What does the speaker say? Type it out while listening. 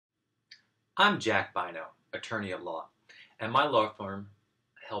I'm Jack Byno, attorney at law, and my law firm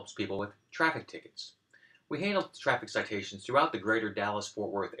helps people with traffic tickets. We handle traffic citations throughout the greater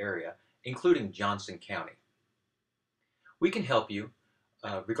Dallas-Fort Worth area, including Johnson County. We can help you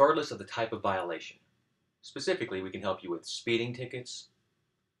regardless of the type of violation. Specifically, we can help you with speeding tickets,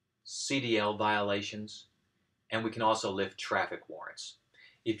 CDL violations, and we can also lift traffic warrants.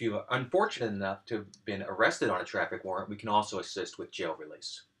 If you are unfortunate enough to have been arrested on a traffic warrant, we can also assist with jail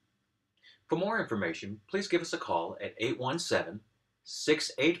release. For more information, please give us a call at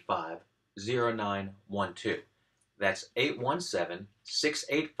 817-685-0912. That's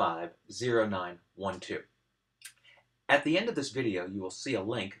 817-685-0912. At the end of this video, you will see a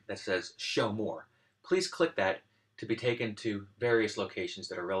link that says Show More. Please click that to be taken to various locations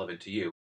that are relevant to you.